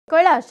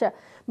कैलाश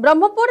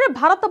ब्रह्मपुर में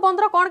भारत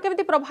बंदर कौन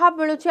केमिति प्रभाव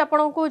मिलुछि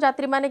आपनको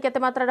यात्री माने केते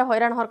मात्रा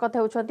हैरान हरकत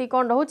होउछंती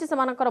कोन रहउछि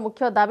समानकर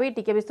मुख्य दाबी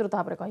टिके विस्तृत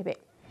भाव कहबे।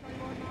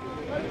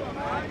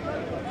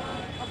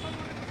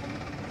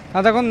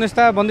 हाँ देखो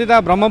निश्चय बंदिता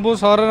ब्रह्मपुर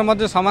सहर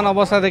में सामान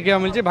अवस्था देखा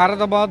मिली भारत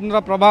बंद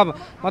प्रभाव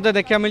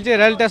देखा मिली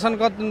रेल स्टेशन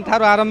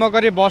ठार आरंभ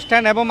कर बस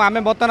स्टैंड एवं आम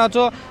बर्तमान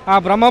अच्छु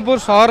ब्रह्मपुर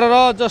सहर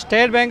जो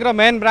स्टेट बैंक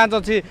मेन ब्रांच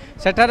अच्छी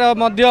सेठार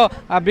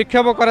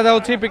विक्षोभ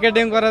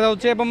पिकेटिंग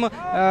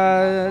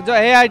जो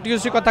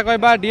AITUC कथा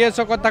कहबा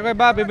DSO कथा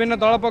कहबा विभिन्न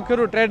दल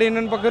पक्षर ट्रेड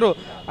यूनियन पक्षर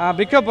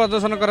विक्षोभ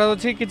प्रदर्शन कर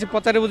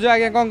पचारि बुझे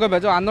आगे कौन कहे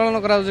जो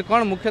आंदोलन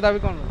कौन मुख्य दाबी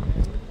कौन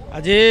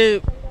आज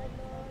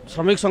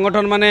श्रमिक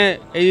संगठन माने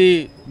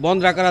यही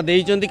बंद डाकरा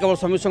देइचंती केवल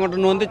श्रमिक संगठन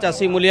नुहंती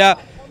चाषी मूलिया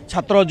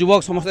छात्र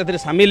युवक समस्त ए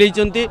सामिल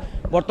होती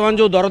बर्तमान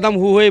जो दरदाम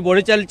हुए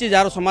बढ़ी चली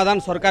जार समाधान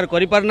सरकार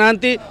करिपारना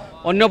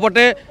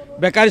अन्यपटे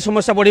बेकारी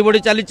समस्या बढ़ी बढ़ी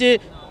चली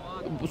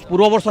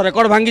पूर्व वर्ष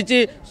रेकर्ड भांगी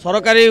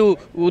सरकारी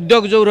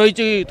उद्योग जो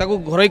रही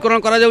घरोईकरण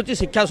करा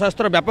शिक्षा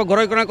स्वास्थ्य व्यापक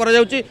घरोईकरण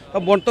करा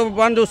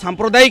बर्तमान जो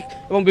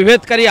सांप्रदायिक और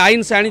विभेदकारी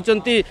आईन से आनी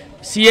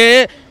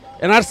CAA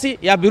NRC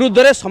या विरुद्ध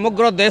रे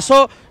समग्र देश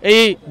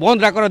यही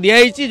बंद डाकर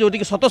दिखाई जो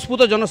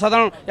स्वतस्फूर्त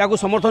जनसाधारण या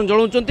समर्थन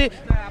जनाऊँच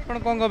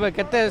आप कौन कहे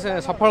केते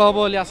सफल हम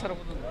बोली आशा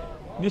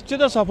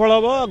निश्चित सफल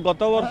हम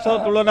गत वर्ष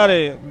तुलन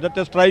में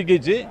जिते स्ट्राइक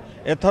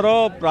एथर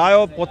प्राय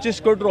 25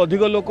 कोटी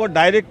अधिक लोक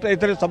डायरेक्ट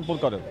ए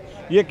संपर्क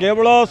ये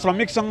केवल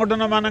श्रमिक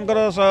संगठन मानकर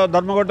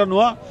धर्मघट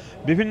नुह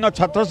विभिन्न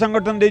छात्र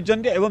संगठन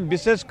देइचंदी एवं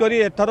विशेषकर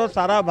एथर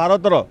सारा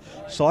भारतर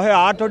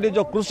 108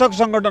 जो कृषक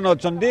संगठन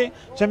अच्छा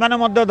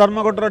से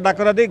धर्मघटर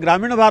डाकरा दे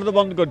ग्रामीण भारत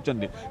बंद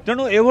कर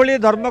तेणु एभली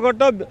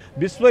धर्मघट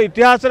विश्व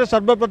इतिहास रे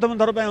सर्वप्रथम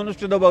थर पर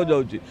अनुष्ठित होगा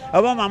जाऊँगी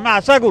आम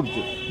आशा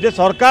करुँ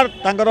सरकार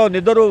तांकर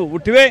निदरू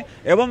उठे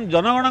एवं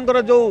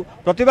जनगणकर जो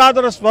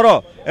प्रतिवादर स्वर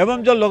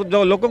एवं जो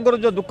लोकंर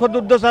जो दुख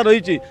दुर्दशा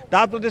रही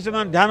प्रति से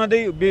ध्यान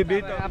दे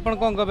आप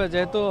कौन कहे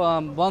जेहेतु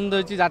बंद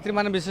होती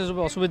मैंने विशेष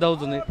असुविधा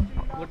होते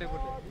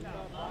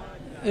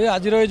ये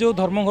आज जो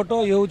धर्मघट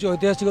ये हूँ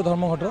ऐतिहासिक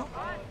धर्मघट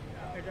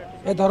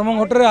ए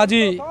धर्मघट आज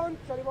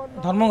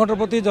धर्मघट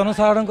प्रति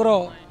जनसाधारण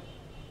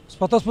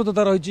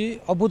स्वतस्फूर्तता रही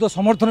अभूत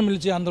समर्थन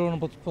मिली आंदोलन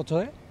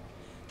पछरे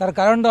तार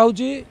कारण हूँ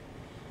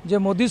जे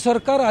मोदी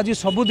सरकार आज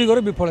सबु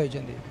दिगरे विफल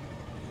होती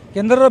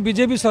केन्द्र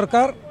बीजेपी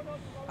सरकार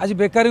आज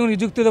बेकारी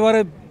नियुक्ति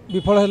देवारे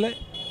विफल हेले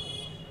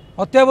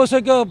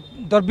अत्यावश्यक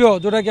द्रव्य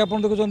जोटा कि आप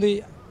देखुं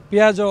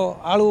पियाज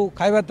आलू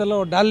खाଇବା तेल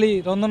डाली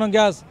रंधन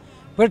गैस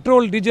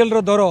पेट्रोल डीजेल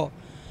दर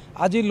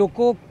आज लोक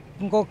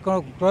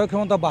क्रय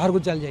क्षमता बाहर को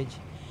चली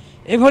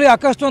जाइए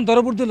आकाशवाणी दर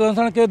वृद्धि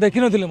जनसाधारण के देखी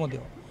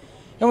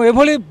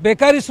नए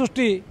बेकारी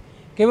सृष्टि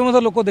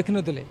केवे लोक देखी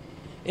नथिले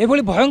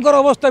एभली भयंकर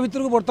अवस्था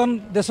भितर बर्तमान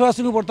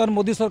देशवासी को बर्तमान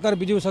मोदी सरकार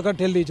बीजेपी सरकार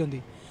ठेल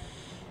देइछंती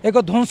एक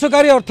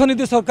ध्वंसकारी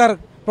अर्थनीति सरकार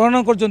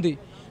प्रणयन करछंती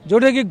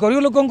जोटा कि गरीब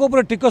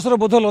लोकों टिकसर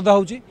बोध लदा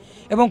होउची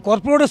एवं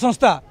कॉर्पोरेट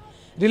संस्था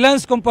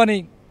रिलायंस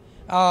कंपनी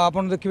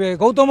आपन देखिए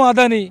गौतम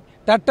अदानी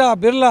टाटा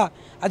बिरला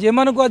आज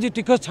एमान को आज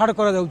टिकस छाड़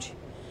करा जाउची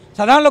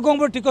साधारण लोकों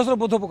पर टिकसर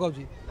बोध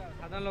पकाउची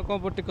साधारण लोकों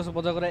पर टिकस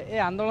बोध करे ए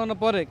आंदोलन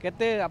पर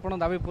केते आपन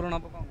दाबी पूर्ण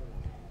हो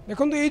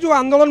देखो ये जो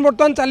आंदोलन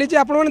बर्तमान चली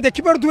आपने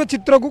देखिपे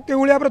चित्र को कि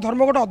भाव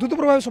धर्मघट अद्भुत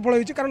प्रभाव सफल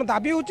होती कारण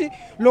दाबी हूँ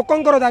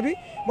लोकंर दाबी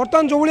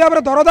बर्तमान जो भाव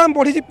में दरदाम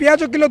बढ़ी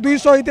पियाज किलो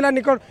 200 होता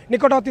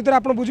निकट अतीत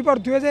आप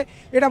बुझीपे जे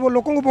यहाँ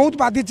लोक बहुत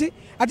बाधि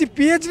आज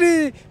PhD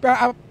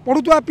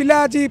पढ़ुवा पिला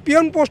आज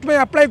पीएन पोस्ट में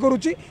अप्लाई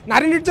करुच्ची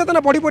नारी निर्यातना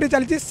बढ़ी बढ़ी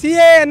चली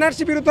CAA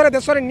NRC विरुद्ध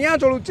देश में निया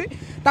चलुची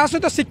ता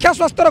सहित शिक्षा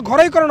स्वास्थ्य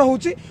घरोईकरण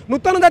होची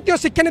नूतन जातीय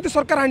शिक्षा नीति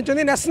सरकार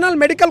आनी नेशनल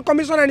मेडिकल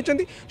कमिशन आनी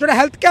जोटा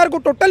हेल्थ केयर को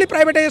टोटाली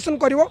प्राइवेटाइजेशन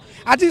कर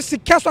आज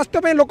शिक्षा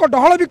स्वास्थ्य लोक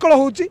डहल विकल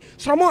होची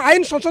श्रम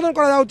आईन संशोधन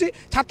करा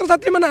छात्र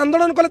छात्री मैंने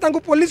आंदोलन कले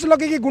पुलिस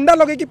लगे गुंडा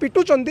लगे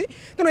पिटुंट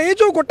तेणु ये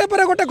जो गोटे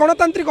पर गोटे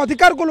गणतांत्रिक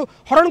अधिकार को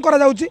हरण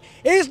करा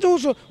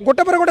जो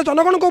गोटे पर गोटे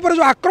जनगण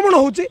जो आक्रमण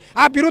होची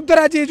आ विरुद्ध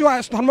आज जो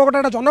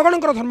धर्मघट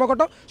जनगणकर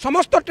धर्मघट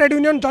समस्त ट्रेड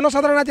यूनियन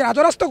जनसाधारण आज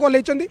राजरास्ता को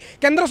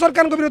केंद्र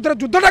सरकार विरुद्ध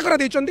युद्ध डाकरा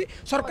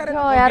सरकार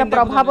यार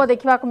प्रभाव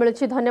देखा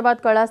मिलूँ। धन्यवाद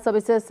कैलाश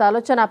सविशेष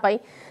आलोचना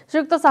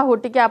श्रीयुक्त साहू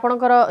टी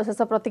आपंकर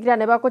शेष प्रतिक्रिया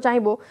नेबा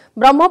चाहिए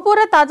ब्रह्मपुर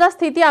में ताजा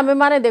स्थिति आम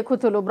मैंने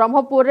देखुलु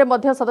ब्रह्मपुर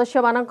में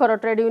सदस्य मानकर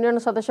ट्रेड यूनियन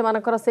सदस्य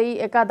मानकर से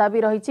एका दाबी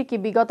रही कि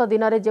विगत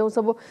दिन में जो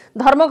सब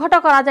धर्मघट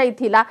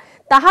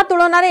करा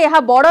तुलन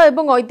में बड़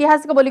और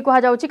ऐतिहासिक बोली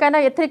कहुच्छी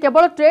कहीं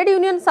केवल ट्रेड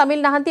यूनियन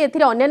सामिल नहांती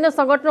अन्य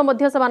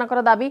संगठन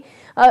से दाबी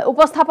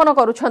उपस्थापन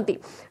करुछंती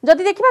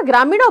जदि देखिबा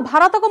ग्रामीण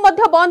भारत को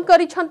बंद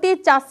करिछंती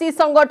चाषी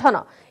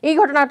संगठन यही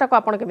घटनाटा को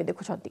आपण केमि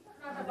देखुछंती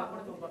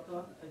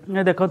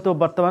देखो तो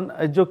बर्तमान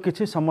जो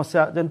किसी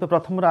समस्या जंतु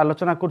प्रथम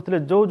आलोचना करते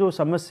जो जो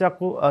समस्या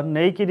को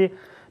लेकिन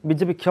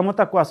बीजेपी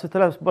क्षमता को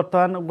आसूला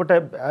बर्तमान गोटे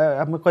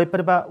आम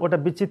कहीपर गोटे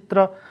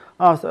विचित्र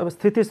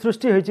स्थिति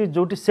सृष्टि होती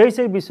जोटी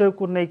से विषय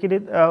को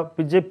लेकिन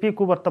बीजेपी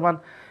को बर्तमान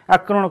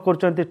आक्रमण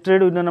कर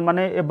ट्रेड यूनियन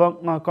माने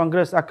एवं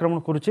कांग्रेस आक्रमण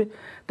करुच्ची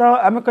तो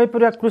आम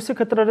कहीपर कृषि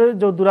क्षेत्र में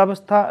जो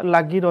दुरावस्था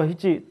लगी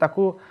रही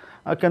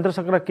केंद्र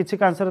सरकार किसी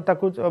कांशरे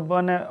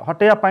माने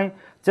हटेया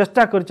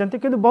चेष्टा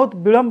कर बहुत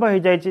विलंब हो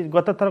जाए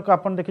गत थरक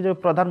आप देखिए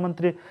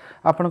प्रधानमंत्री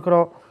आपणकर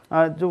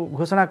जो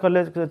घोषणा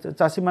कले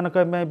चाषी मान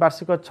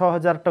वार्षिक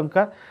 6000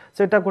 टंका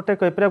सेटा गोटे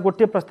कहीपर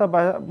गोटे प्रस्ताव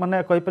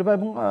माने कहीपर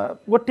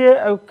गोटे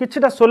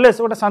किछिटा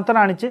सोलेस गोटे सांत्वना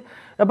आनी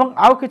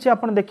आउ कि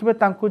आप देखिए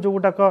जो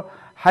गुटाक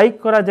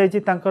हाइक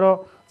करा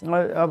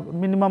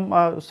मिनिमम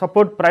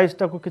सपोर्ट प्राइस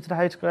टाक किसी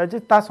हाइक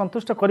करा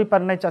संतुष्ट कर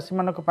पारना चाषी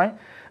मान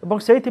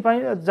से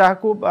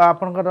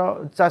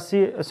आपंकर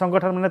चाषी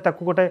संगठन मैंने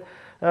गोटे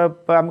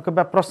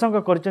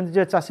प्रसंग कर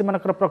चाषी मान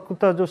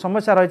प्रकृत जो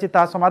समस्या रही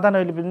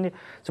समाधान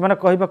से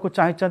कहवाक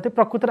चाहते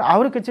प्रकृत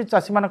आहरी किसी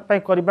चाषी मान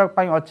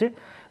अच्छी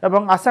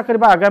एवं आशा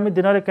करबा आगामी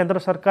दिन में केंद्र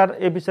सरकार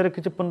ए विषय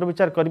किसी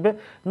पुनर्विचार करेंगे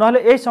नहले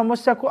ए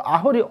समस्या को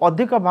आहरी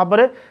अधिक भाव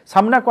में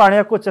सामना को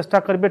आने को चेष्टा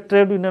करेंगे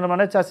ट्रेड यूनियन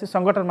माने चाषी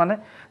संगठन माने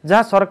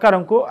जहां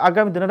सरकार को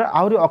आगामी दिन में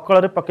आहरी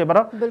अकल पकेबार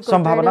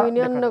संभावना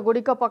यूनियन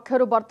गुड़िक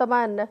पक्षर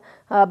वर्तमान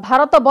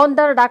भारत बंद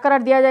डाकरा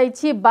दि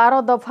जाइए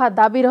 12 दफा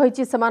दाबी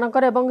रही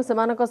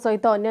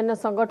सहित अन्य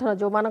संगठन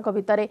जो मान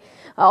भितर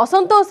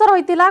असंतोष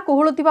रही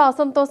कुहुलुवा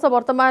असंतोष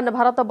वर्तमान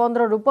भारत बंद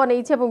रूप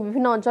नहीं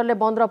विभिन्न अंचल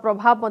बंद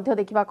प्रभाव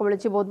देखा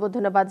मिली बहुत बहुत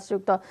धन्यवाद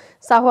श्रीयुक्त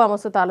साहू आम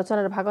सहित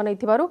आलोचन भाग नहीं।